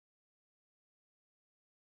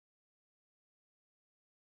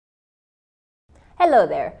Hello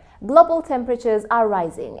there. Global temperatures are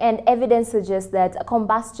rising, and evidence suggests that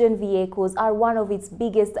combustion vehicles are one of its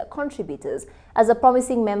biggest contributors. As a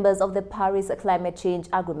promising member of the Paris Climate Change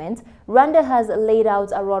Agreement, Rwanda has laid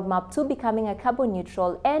out a roadmap to becoming a carbon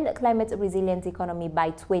neutral and climate resilient economy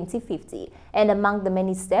by 2050. And among the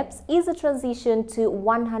many steps is a transition to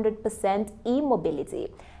 100%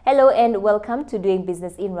 e-mobility. Hello and welcome to Doing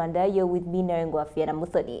Business in Rwanda. You're with me, Narengwa Fiona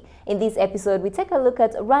Muthoni. In this episode, we take a look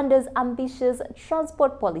at Rwanda's ambitious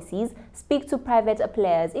transport policies, speak to private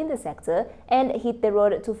players in the sector, and hit the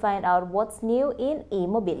road to find out what's new in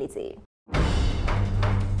e-mobility.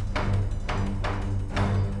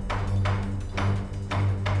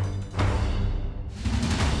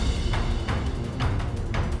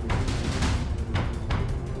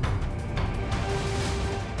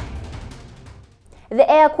 The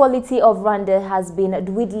air quality of Rwanda has been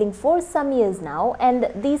dwindling for some years now, and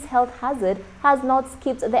this health hazard has not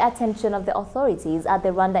skipped the attention of the authorities at the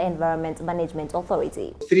Rwanda Environment Management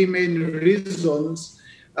Authority. Three main reasons.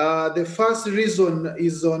 The first reason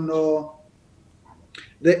is on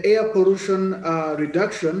the air pollution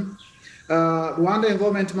reduction. Rwanda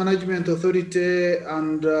Environment Management Authority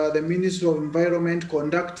and the Ministry of Environment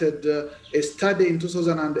conducted a study in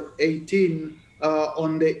 2018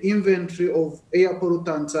 on the inventory of air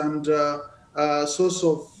pollutants and source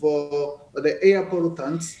of the air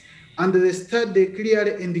pollutants. And the study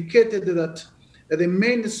clearly indicated that the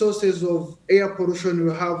main sources of air pollution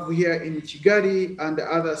we have here in Kigali and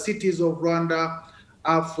other cities of Rwanda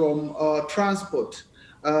are from transport,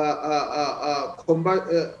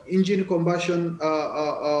 engine combustion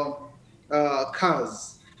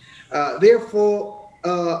cars. Therefore,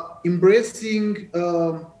 embracing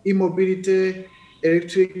e-mobility,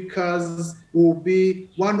 electric cars will be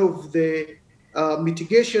one of the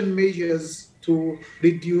mitigation measures to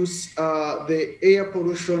reduce the air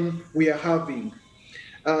pollution we are having.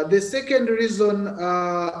 The second reason,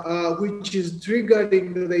 which is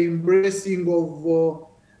triggering the embracing of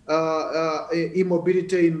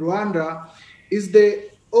e-mobility in Rwanda, is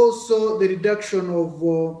also the reduction of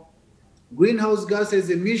greenhouse gases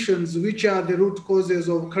emissions, which are the root causes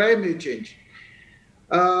of climate change.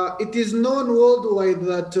 It is known worldwide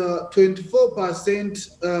that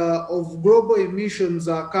 24% of global emissions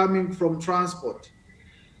are coming from transport.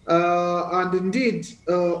 And indeed,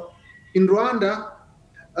 in Rwanda,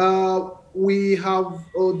 we have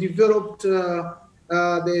developed the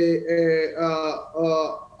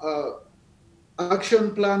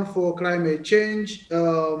action plan for climate change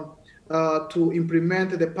to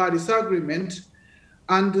implement the Paris Agreement.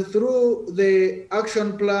 And through the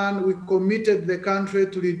action plan, we committed the country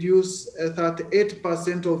to reduce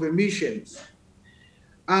 38% of emissions.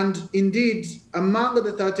 And indeed, among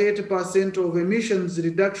the 38% of emissions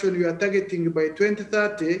reduction we are targeting by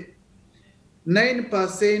 2030,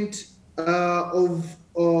 9%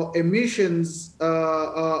 of emissions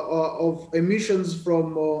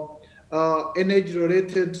from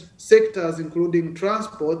energy-related sectors, including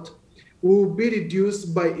transport, will be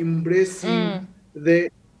reduced by embracing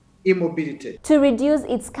the e-mobility. To reduce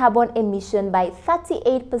its carbon emission by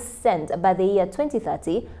 38% by the year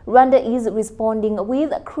 2030, Rwanda is responding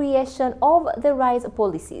with creation of the right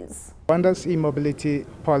policies. Rwanda's e-mobility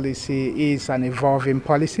policy is an evolving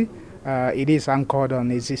policy. It is anchored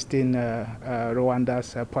on existing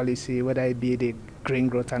Rwanda's policy, whether it be the green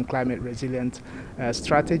growth and climate resilient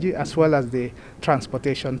strategy, as well as the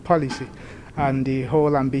transportation policy. And the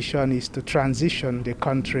whole ambition is to transition the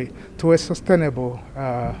country to a sustainable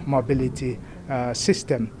mobility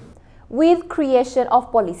system. With creation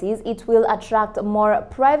of policies, it will attract more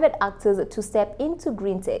private actors to step into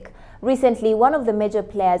green tech. Recently, one of the major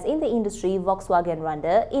players in the industry, Volkswagen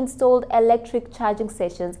Rwanda, installed electric charging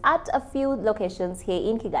stations at a few locations here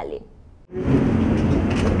in Kigali.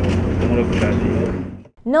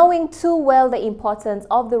 Knowing too well the importance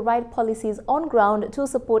of the right policies on ground to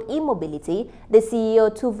support e-mobility, the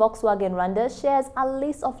CEO to Volkswagen Rwanda shares a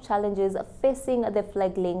list of challenges facing the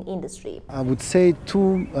fledgling industry. I would say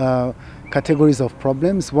two categories of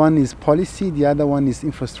problems. One is policy, the other one is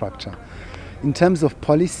infrastructure. In terms of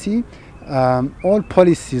policy, all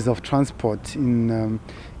policies of transport in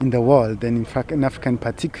the world, and in fact in Africa in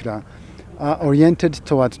particular, are oriented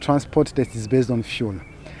toward transport that is based on fuel.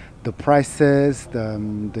 The prices,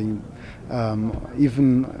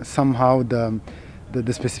 even somehow the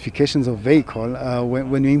specifications of vehicle.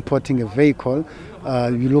 When you're importing a vehicle,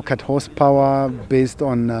 you look at horsepower based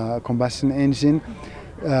on combustion engine.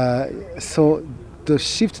 So the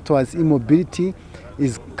shift towards e-mobility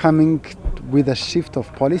is coming with a shift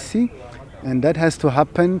of policy, and that has to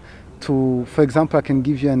happen to, for example, I can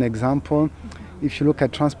give you an example. if you look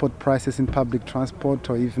at transport prices in public transport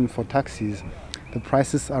or even for taxis, the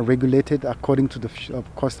prices are regulated according to the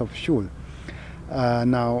cost of fuel.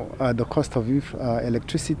 Now, the cost of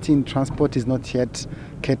electricity in transport is not yet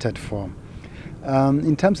catered for.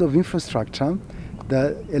 In terms of infrastructure,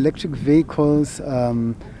 the electric vehicles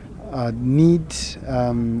need,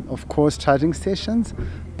 of course, charging stations,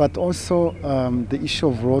 but also the issue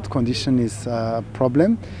of road condition is a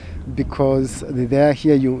problem, because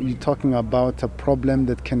here you're talking about a problem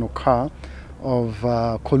that can occur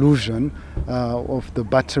of collusion of the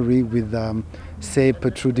battery with, say,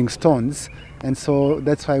 protruding stones. And so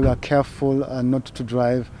that's why we are careful not to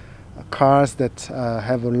drive cars that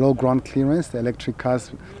have a low ground clearance, the electric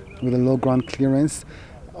cars with a low ground clearance,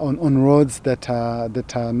 on roads that are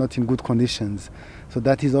not in good conditions. So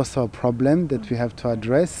that is also a problem that we have to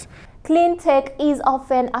address. Clean tech is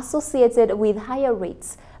often associated with higher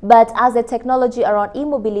rates, but as the technology around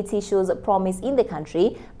e-mobility shows promise in the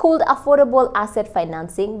country, could affordable asset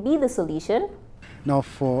financing be the solution? Now,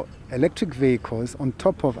 for electric vehicles, on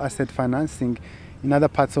top of asset financing, in other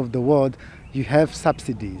parts of the world, you have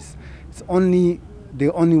subsidies. They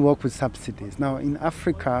only work with subsidies. Now, in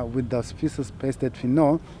Africa, with the piece of space that we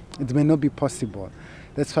know, it may not be possible.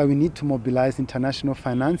 That's why we need to mobilize international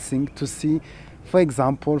financing to see, for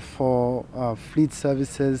example, for fleet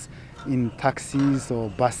services in taxis or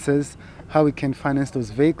buses, how we can finance those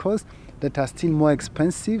vehicles that are still more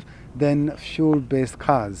expensive than fuel-based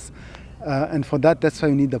cars. And for that's why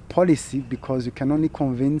you need a policy, because you can only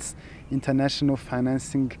convince international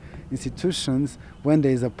financing institutions when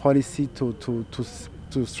there is a policy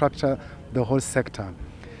to structure the whole sector.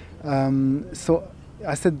 So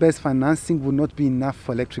asset-based financing would not be enough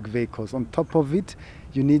for electric vehicles. On top of it,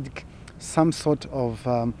 you need some sort of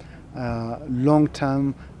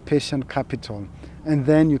long-term patient capital. And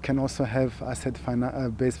then you can also have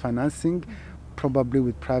asset-based financing, probably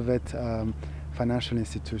with private financial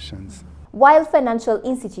institutions. While financial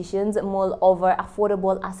institutions mull over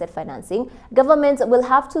affordable asset financing, governments will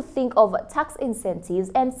have to think of tax incentives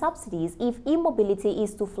and subsidies if e-mobility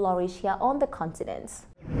is to flourish here on the continent.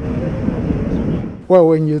 Well,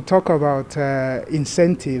 when you talk about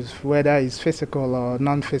incentives, whether it's physical or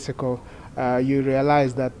non-physical, you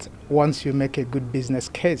realize that once you make a good business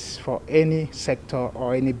case for any sector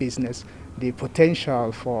or any business, the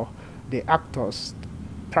potential for the actors,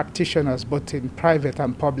 practitioners, both in private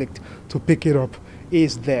and public, to pick it up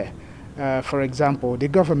is there. For example, the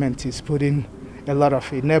government is putting a lot of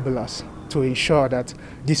enablers to ensure that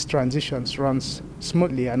this transition runs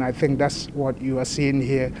smoothly, and I think that's what you are seeing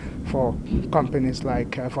here for companies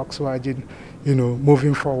like Volkswagen,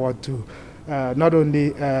 moving forward to not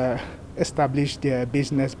only establish their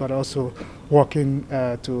business, but also working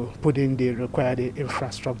to put in the required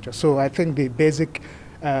infrastructure. So I think the basic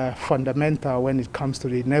fundamental when it comes to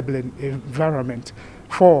the enabling environment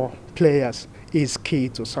for players is key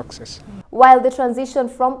to success. While the transition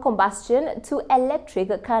from combustion to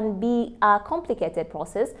electric can be a complicated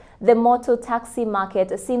process, the motor taxi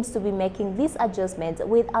market seems to be making this adjustment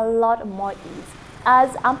with a lot more ease,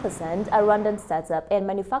 as Ampersand, a Rwandan startup and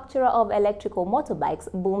manufacturer of electrical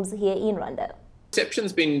motorbikes, booms here in Rwanda.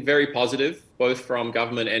 Reception's been very positive, both from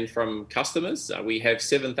government and from customers. We have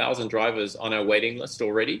 7,000 drivers on our waiting list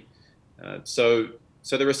already. So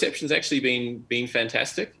the reception's actually been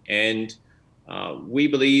fantastic, and we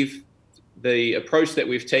believe the approach that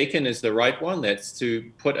we've taken is the right one. That's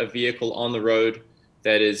to put a vehicle on the road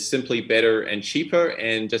that is simply better and cheaper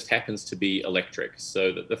and just happens to be electric.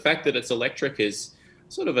 So the fact that it's electric is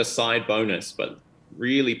sort of a side bonus, but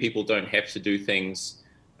really people don't have to do things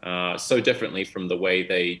so differently from the way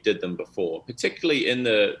they did them before, particularly in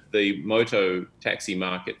the moto taxi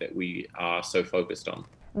market that we are so focused on.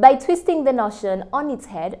 By twisting the notion on its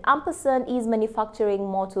head, Ampersand is manufacturing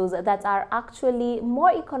motors that are actually more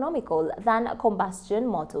economical than combustion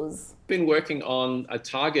motors. We've been working on a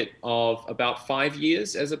target of about 5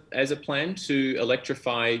 years as a plan to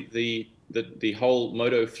electrify the whole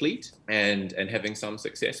moto fleet and having some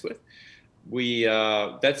success with.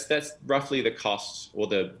 That's roughly the cost, or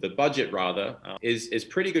the budget rather, is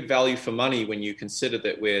pretty good value for money when you consider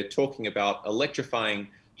that we're talking about electrifying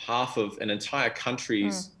half of an entire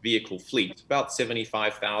country's vehicle fleet, about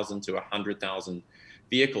 75,000 to 100,000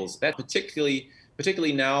 vehicles. That particularly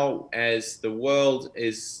now as the world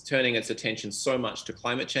is turning its attention so much to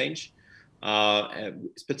climate change,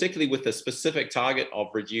 particularly with the specific target of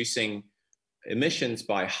reducing emissions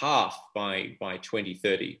by half by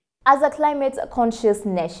 2030. As a climate-conscious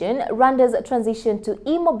nation, Rwanda's transition to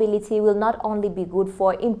e-mobility will not only be good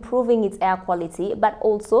for improving its air quality, but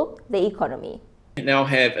also the economy. now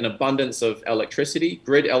have an abundance of electricity,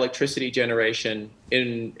 grid electricity generation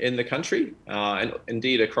in the country, and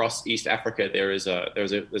indeed across East Africa there's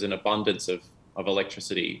an abundance of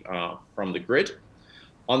electricity from the grid.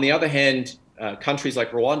 On the other hand, countries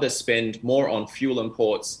like Rwanda spend more on fuel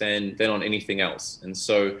imports than on anything else, and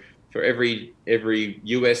so for every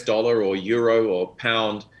US dollar or euro or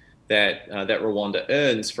pound that Rwanda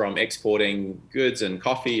earns from exporting goods and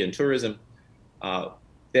coffee and tourism,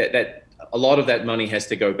 that a lot of that money has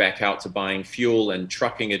to go back out to buying fuel and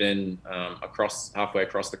trucking it in halfway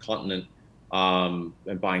across the continent,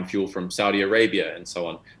 and buying fuel from Saudi Arabia and so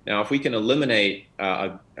on. Now, if we can eliminate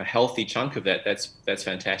a healthy chunk of that, that's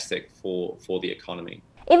fantastic for the economy.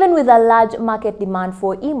 Even with a large market demand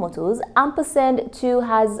for e-motors, Ampersand too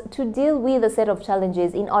has to deal with a set of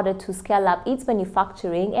challenges in order to scale up its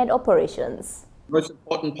manufacturing and operations. The most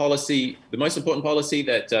important policy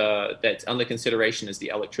that's under consideration is the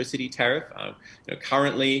electricity tariff.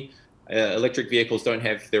 Currently, electric vehicles don't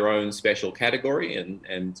have their own special category,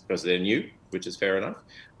 and because they're new, which is fair enough.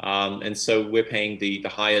 And so we're paying the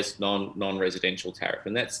highest non-residential tariff,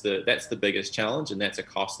 and that's the biggest challenge, and that's a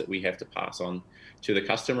cost that we have to pass on to the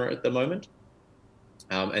customer at the moment.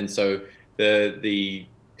 And so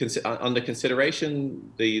under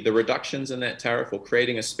consideration, the reductions in that tariff, or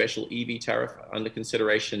creating a special EV tariff under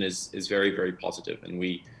consideration, is very, very positive, and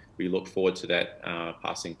we look forward to that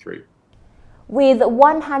passing through. With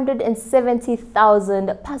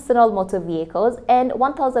 170,000 personal motor vehicles and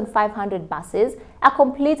 1,500 buses, a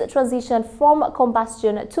complete transition from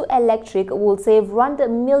combustion to electric will save Rwanda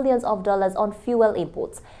millions of dollars on fuel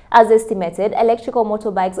imports. As estimated, electrical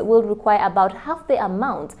motorbikes will require about half the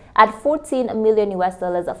amount at $14 million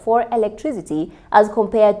for electricity, as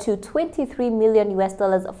compared to $23 million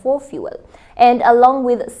for fuel, and along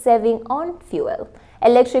with saving on fuel.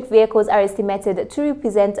 Electric vehicles are estimated to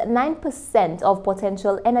represent 9% of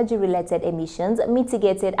potential energy-related emissions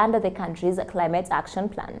mitigated under the country's climate action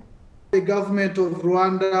plan. The government of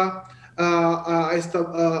Rwanda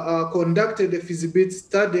conducted a feasibility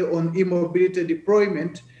study on e-mobility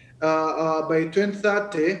deployment by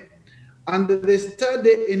 2030, and the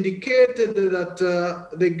study indicated that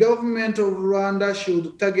the government of Rwanda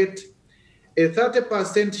should target a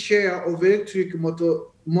 30% share of electric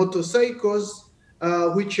motorcycles,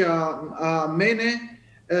 which are many,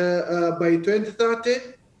 by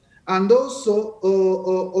 2030, and also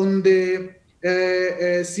on the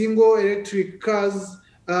single electric cars.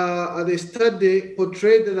 The study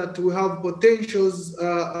portrayed that we have potentials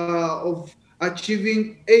of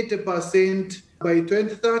achieving 80% by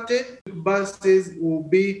 2030. Buses will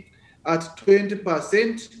be at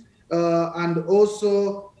 20%, and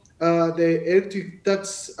also the electric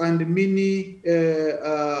taxi and mini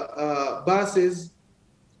buses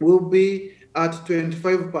will be at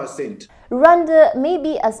 25%. Rwanda may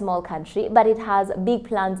be a small country, but it has big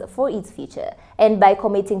plans for its future. And by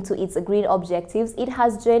committing to its green objectives, it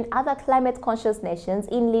has joined other climate-conscious nations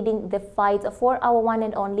in leading the fight for our one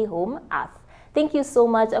and only home, Earth. Thank you so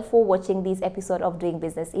much for watching this episode of Doing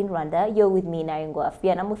Business in Rwanda. You're with me, Narengwa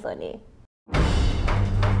Fiana Muthoni.